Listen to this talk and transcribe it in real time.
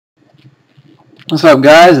What's up,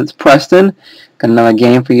 guys? It's Preston. Got another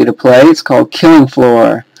game for you to play. It's called Killing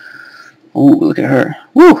Floor. Ooh, look at her.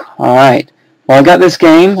 Woo! Alright. Well, I got this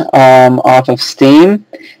game off of Steam,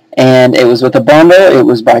 and it was with a bundle. It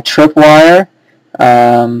was by Tripwire.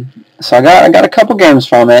 So I got a couple games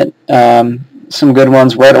from it. Some good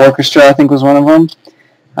ones. Red Orchestra, I think, was one of them,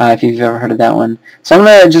 if you've ever heard of that one. So I'm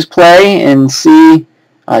going to just play and see.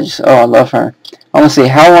 I love her. I want to see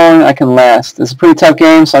how long I can last. It's a pretty tough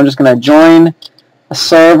game, so I'm just going to join a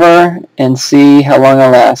server and see how long I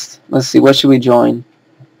last. Let's see, what should we join?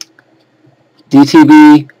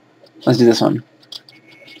 DTB. Let's do this one.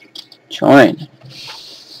 Join.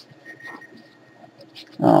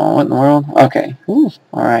 Oh, what in the world? Okay. Ooh,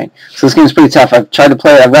 all right. So this game's pretty tough. I've tried to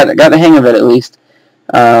play it. I got the hang of it at least.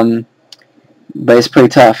 But it's pretty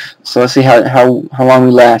tough. So let's see how long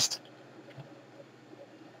we last.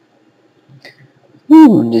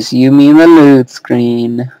 Ooh, just you, me, and the load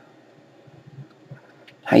screen.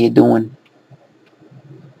 How you doing?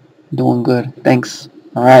 Doing good. Thanks.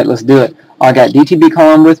 All right, let's do it. I got DTB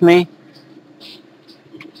calling with me.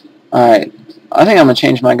 All right. I think I'm gonna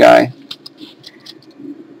change my guy.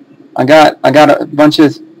 I got a bunch of.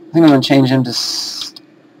 I think I'm gonna change him to.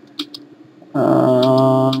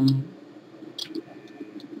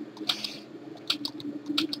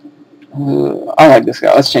 I like this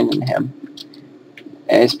guy. Let's change him to him.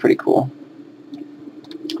 Yeah, he's pretty cool.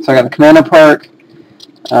 So I got the Commander perk.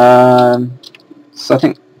 So I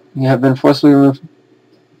think you have been forcibly removed,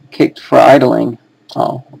 kicked for idling.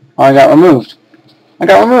 Oh, I got removed. I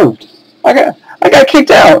got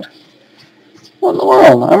kicked out. What in the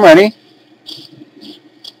world? I'm ready.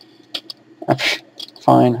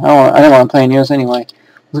 Fine. I didn't want to play in yours anyway.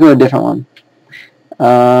 Let's go to a different one.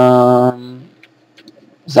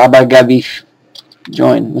 Zabagabish.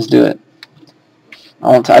 Join. Let's do it.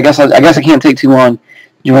 I guess I can't take too long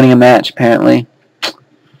joining a match. Apparently.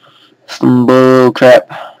 Some bull crap.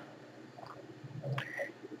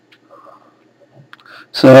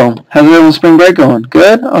 So, how's everyone's spring break going?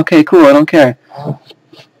 Good? Okay, cool. I don't care. I'm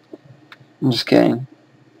just kidding.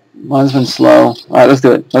 Mine's been slow. All right, let's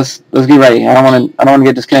do it. Let's get ready. I don't want to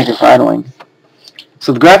get disconnected for idling.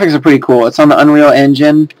 So the graphics are pretty cool. It's on the Unreal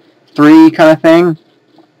Engine 3 kind of thing.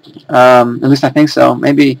 At least I think so.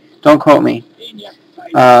 Maybe don't quote me.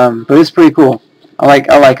 But it's pretty cool. I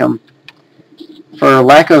like them. For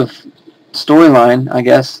lack of storyline, I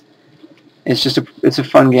guess it's a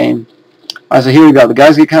fun game. Alright, so here we go. The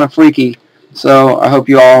guys get kind of freaky, so I hope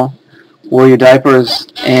you all wear your diapers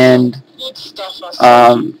and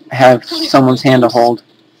have someone's hand to hold.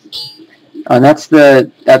 And that's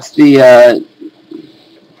the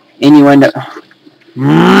innuendo.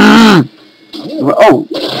 Oh,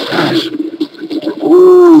 gosh.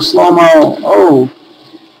 Ooh, slow-mo.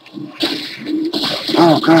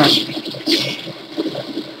 Oh, gosh.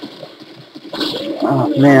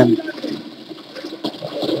 Oh, man.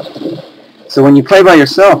 So when you play by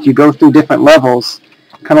yourself, you go through different levels,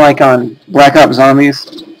 kind of like on Black Ops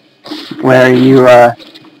Zombies, where you,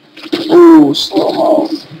 ooh, slow-mo,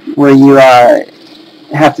 where you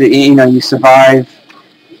have to, you survive,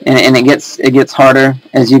 and it gets harder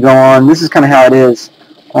as you go on. This is kind of how it is,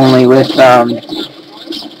 only with, I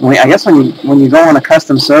guess when you go on a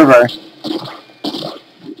custom server,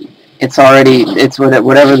 it's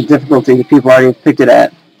whatever the difficulty the people already picked it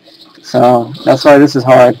at. So that's why this is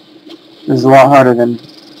hard. This is a lot harder than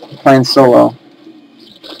playing solo.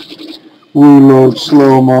 Reload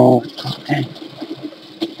slow-mo. Dang.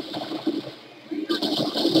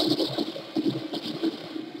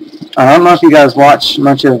 I don't know if you guys watch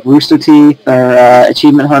much of Rooster Teeth or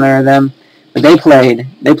Achievement Hunter or them, but they played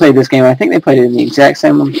this game. I think they played it in the exact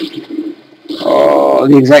same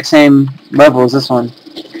level as this one.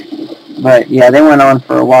 But yeah, they went on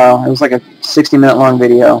for a while. It was like a 60-minute long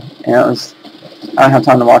video, and I don't have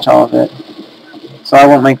time to watch all of it, so I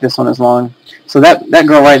won't make this one as long. So that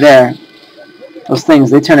girl right there, those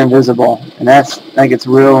things, they turn invisible, and that gets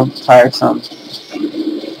real tiresome.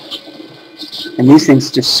 And these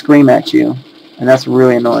things just scream at you, and that's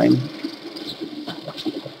really annoying.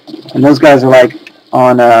 And those guys are like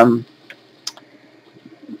on,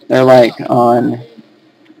 they're like on,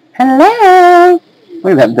 hello!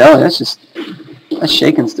 Look at that belly, that's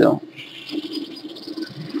shaking still.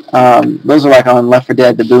 Those are like on Left 4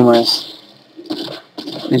 Dead, the boomers.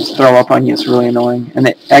 They just throw up on you, it's really annoying. And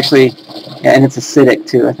and it's acidic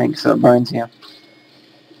too, I think, so it burns you.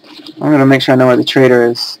 I'm going to make sure I know where the trader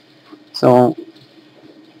is, so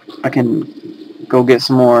I can go get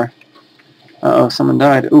some more. Uh-oh, someone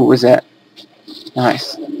died. Ooh, what's that?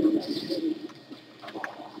 Nice.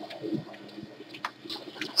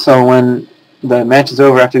 So when the match is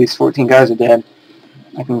over after these 14 guys are dead,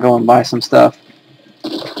 I can go and buy some stuff.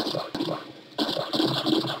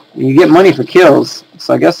 You get money for kills,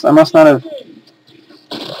 so I guess I must not have...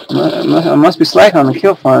 I must be slacking on the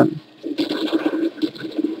kill front.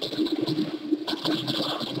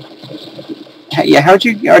 Yeah, how'd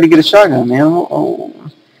you already get a shotgun, man?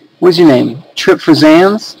 What's your name? Trip for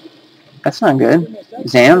Zans? That's not good.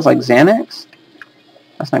 Zans, like Xanax?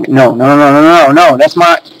 That's not good. No, no, no, no, no, no, no. That's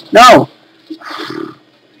my... No!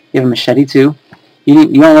 You have a machete, too? You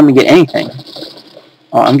don't let me get anything.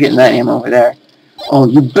 Oh, I'm getting that ammo over there. Oh,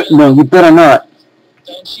 no, you better not.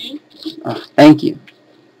 Oh, thank you.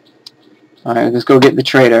 Alright, let's go get the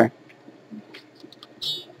trader.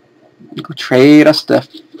 Go trade us stuff.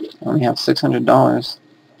 I only have $600.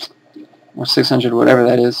 Or 600, whatever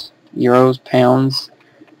that is. Euros, pounds,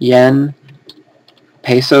 yen,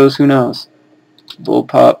 pesos, who knows.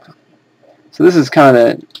 Bullpup. So this is kind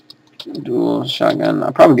of the dual shotgun.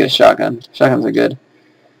 I'll probably get a shotgun. Shotguns are good.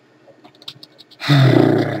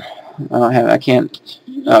 I can't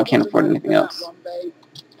afford anything else.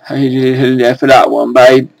 For that one,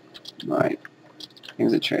 babe. Alright.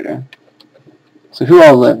 Here's a trader. So who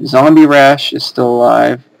all lived? Zombie Rash is still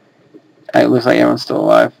alive. It looks like everyone's still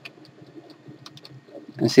alive.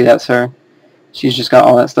 And see, that's her. She's just got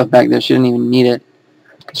all that stuff back there. She didn't even need it.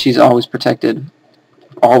 She's always protected.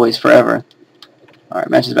 Always, forever. Alright,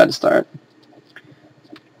 match is about to start.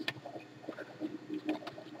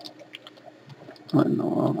 What in the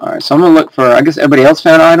world? Alright, so I'm going to look for... I guess everybody else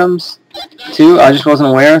found items, too. I just wasn't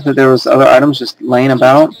aware that there was other items just laying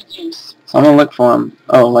about. So I'm going to look for them.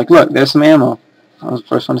 Oh, like, look, there's some ammo. I was the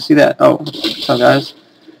first one to see that. Oh, what's up, guys?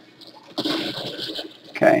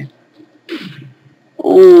 Okay.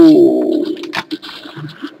 Oh,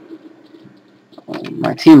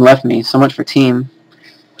 my team left me. So much for teamwork.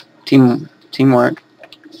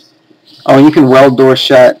 Oh, and you can weld doors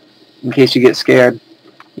shut in case you get scared.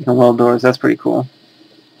 You can weld doors. That's pretty cool.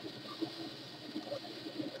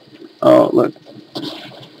 Oh, look.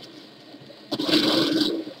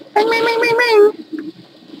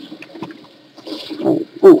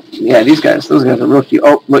 Oh, yeah, these guys. Those guys are real cute.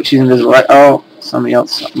 Oh, look, she's invisible. Right? Oh, somebody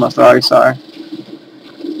else must have already saw her.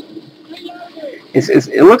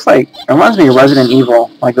 It looks like, it reminds me of Resident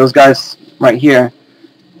Evil, like those guys right here.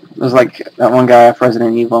 There's like that one guy off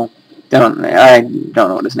Resident Evil. I don't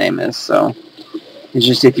know what his name is, so it's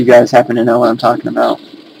just if you guys happen to know what I'm talking about.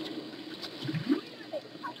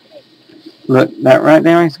 Look, that right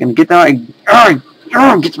there, he's gonna get that.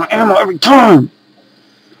 Gets my ammo every time.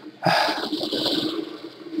 I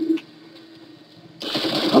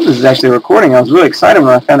hope this is actually recording. I was really excited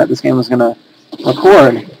when I found out this game was gonna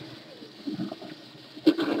record.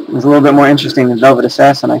 It was a little bit more interesting than Velvet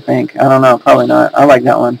Assassin, I think. I don't know, probably not. I like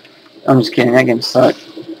that one. I'm just kidding, that game sucked.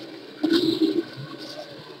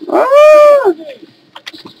 Ah!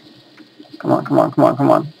 Come on, come on, come on,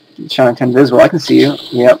 come on. You're trying to turn invisible. I can see you.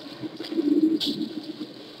 Yep.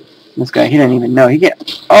 This guy, he didn't even know. He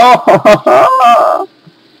get. Oh! Oh!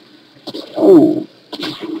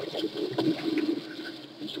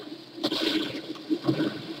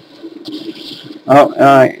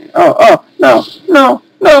 Oh! No! No!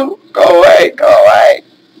 No! Go away! Go away!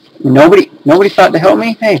 Nobody thought to help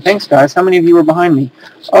me? Hey, thanks guys. How many of you were behind me?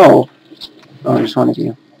 Oh, just one of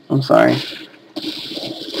you. I'm sorry.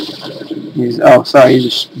 Sorry, you're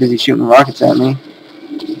just busy shooting rockets at me.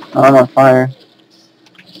 Oh, I'm on fire.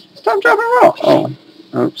 Stop, dropping, roll! Oh,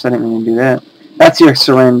 oops, I didn't mean to do that. That's your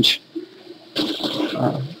syringe.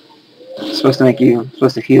 It's supposed to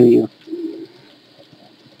heal you.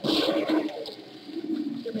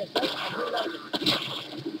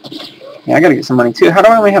 Yeah, I gotta get some money too. How do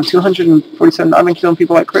I only have 247? I've been killing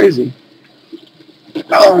people like crazy.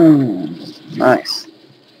 Oh, nice.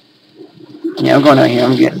 Yeah, I'm going out here.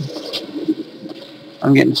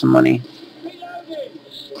 I'm getting some money.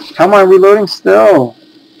 How am I reloading still?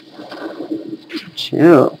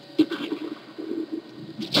 Chill.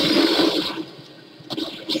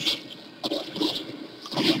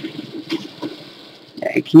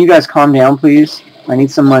 Hey, can you guys calm down, please? I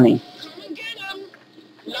need some money.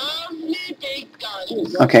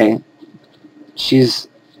 Okay, she's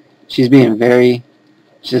being very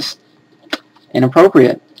just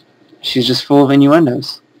inappropriate. She's just full of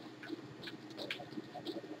innuendos.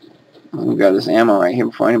 I'm gonna grab this ammo right here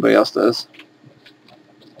before anybody else does.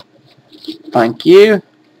 Thank you.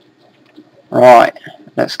 Right,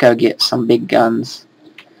 let's go get some big guns.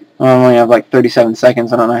 I only have like 37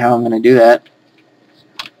 seconds. I don't know how I'm gonna do that.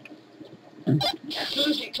 Move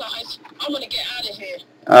it, guys. I want to get out of here.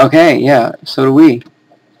 Okay, yeah, so do we.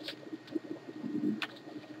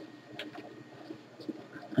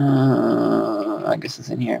 I guess it's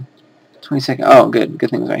in here. 20-second. Oh, good. Good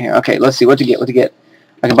thing's right here. Okay, let's see what to get. What to get.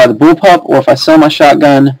 I can buy the bullpup, or if I sell my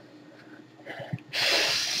shotgun.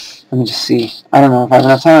 Let me just see. I don't know if I have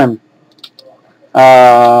enough time.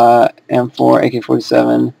 M4,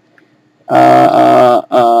 AK-47.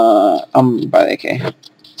 I'm gonna buy the AK.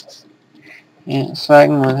 Yeah, so I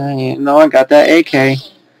can. No, I got that AK.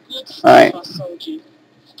 All right.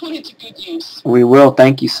 Put it to good use. We will.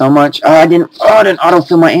 Thank you so much. Oh, I didn't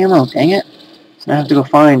autofill my ammo. Dang it. So now I have to go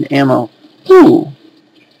find ammo. Ooh.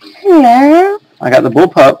 Hello. I got the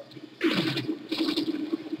bullpup.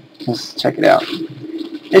 Let's check it out.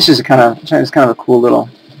 It's just kind of a cool little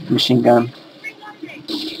machine gun.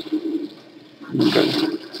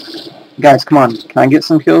 Good. Guys, come on. Can I get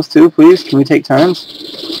some kills too, please? Can we take turns?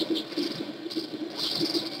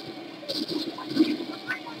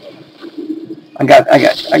 I got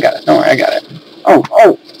it. Don't worry, I got it.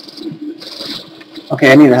 Oh.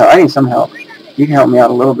 Okay, I need help. I need some help. You can help me out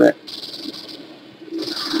a little bit.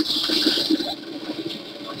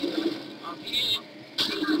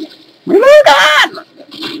 Reload on!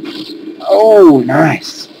 Oh,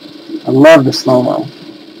 nice. I love the slow-mo.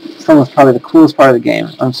 Slow-mo is probably the coolest part of the game.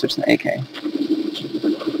 I'm switching to AK.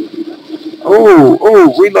 Oh,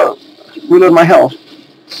 reload. Reload my health.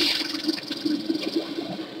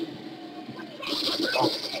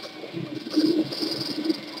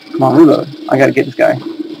 Come on, reload. I gotta get this guy.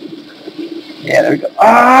 Yeah, there we go.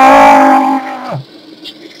 Ah!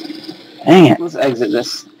 Dang it. Let's exit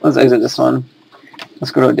this. Let's exit this one.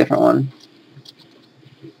 Let's go to a different one.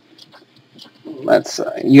 Let's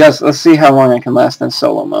see how long I can last in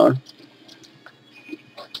solo mode.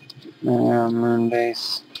 Moon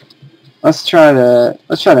base. Let's try the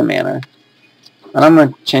manor. And I'm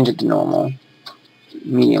gonna change it to normal.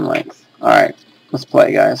 Medium length. Alright, let's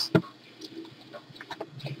play, guys.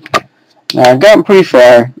 Now, I've gotten pretty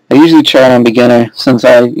far. I usually try it on beginner since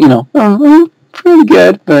I'm pretty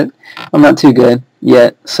good, but I'm not too good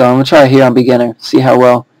yet. So I'm going to try it here on beginner, see how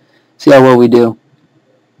well we do.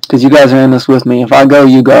 Because you guys are in this with me. If I go,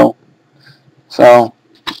 you go. So,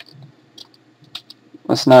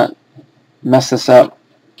 let's not mess this up.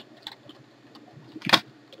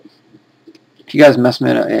 If you guys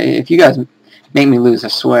if you guys make me lose, I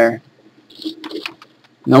swear.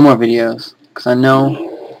 No more videos. Because I know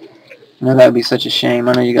that would be such a shame.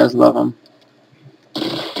 I know you guys love them.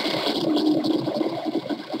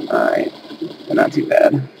 Alright. They're not too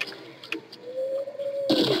bad.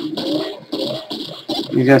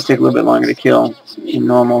 These guys take a little bit longer to kill in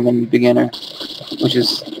normal than beginner, which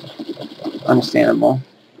is understandable.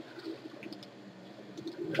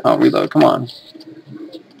 Oh, reload. Come on.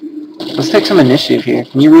 Let's take some initiative here.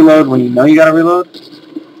 Can you reload when you know you gotta reload?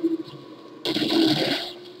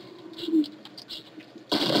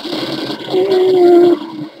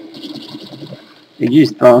 Dude, you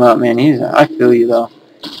just throwing up, man. I feel you, though.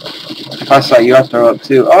 If I saw you, I'd throw up,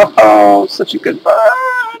 too. Oh, such a good burn.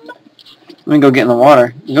 Let me go get in the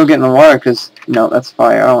water. Go get in the water, because, no, that's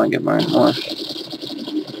fire. I don't want to get burned more.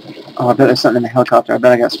 Oh, I bet there's something in the helicopter. I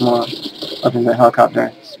bet I got some more up in the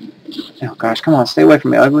helicopter. Oh, gosh, come on. Stay away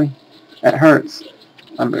from me, ugly. That hurts.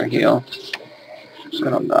 I'm gonna heal. So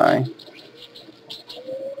I don't die.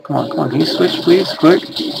 Come on. Can you switch, please? Quick.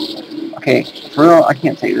 Okay, for real, I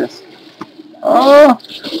can't take this. Oh!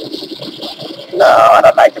 No, I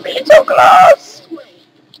don't like to be so close!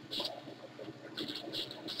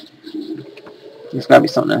 There's gotta be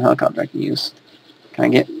something in the helicopter I can use. Can I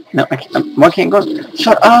get... No, I can't. Why can't go...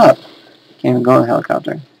 Shut up! Can't even go in the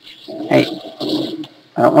helicopter. Hey.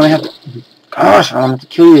 I don't want to have to... Gosh, I don't have to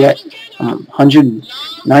kill you yet. I'm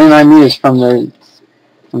 199 meters from the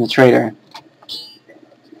trader.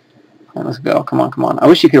 Right, let's go. Come on. I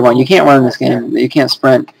wish you could run. You can't run in this game. You can't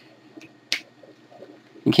sprint.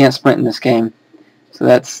 You can't sprint in this game. So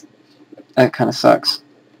that kind of sucks.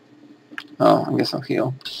 Oh, I guess I'll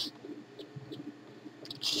heal.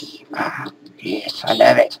 Ah, yes, I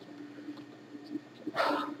love it.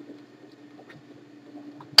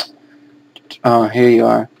 Oh, here you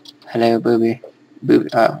are. Hello, booby. Booby.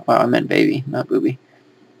 Wow, I meant baby, not booby.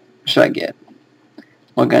 What should I get?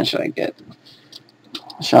 What gun should I get?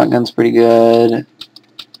 Shotgun's pretty good.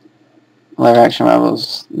 Lever action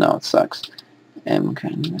rifles, no, it sucks. I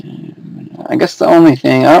guess the only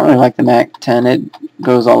thing, I don't really like the MAC-10. It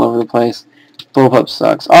goes all over the place. Bullpup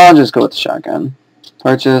sucks. I'll just go with the shotgun.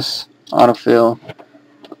 Purchase, autofill.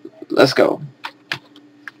 Let's go.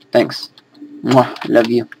 Thanks. Mwah, love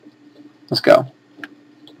you. Let's go.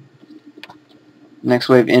 Next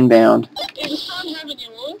wave inbound. It was fun having you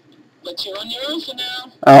on, but you're on your own for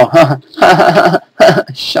now. Oh,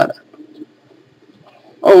 shut up.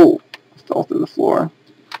 Oh, fell through the floor.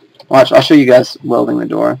 Watch, I'll show you guys welding the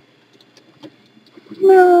door.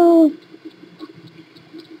 No.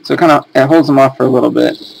 So it holds them off for a little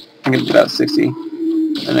bit. I'm gonna get about 60.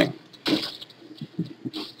 And then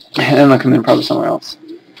they'll come in probably somewhere else.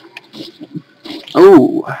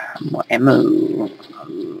 Oh, more ammo.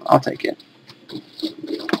 I'll take it.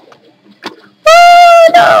 Oh,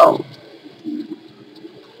 no!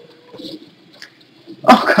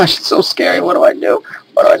 Oh gosh, it's so scary. What do I do?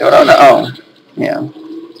 What do I do? Oh, no. Oh, yeah.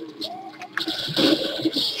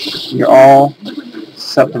 You're all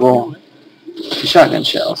susceptible to shotgun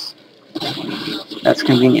shells. That's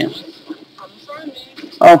convenient.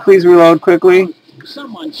 Oh, please reload quickly.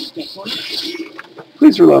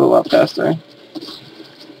 Please reload a lot faster.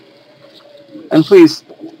 And please,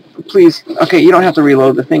 okay, you don't have to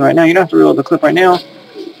reload the thing right now. You don't have to reload the clip right now.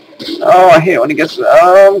 Oh, I hate it when it gets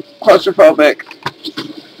claustrophobic.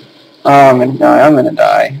 Oh, I'm gonna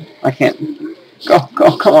die. I can't. Go,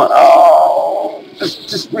 come on. Oh,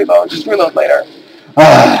 just reload later.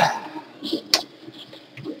 Ah,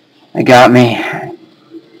 they got me.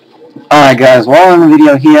 Alright guys, while I'm in the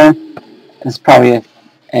video here, it's probably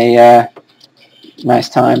a nice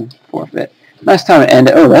time forfeit. Nice time to end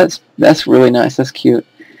it. Oh, that's really nice. That's cute.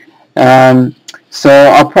 So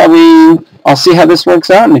I'll see how this works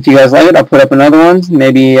out, and if you guys like it, I'll put up another one.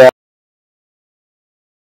 Maybe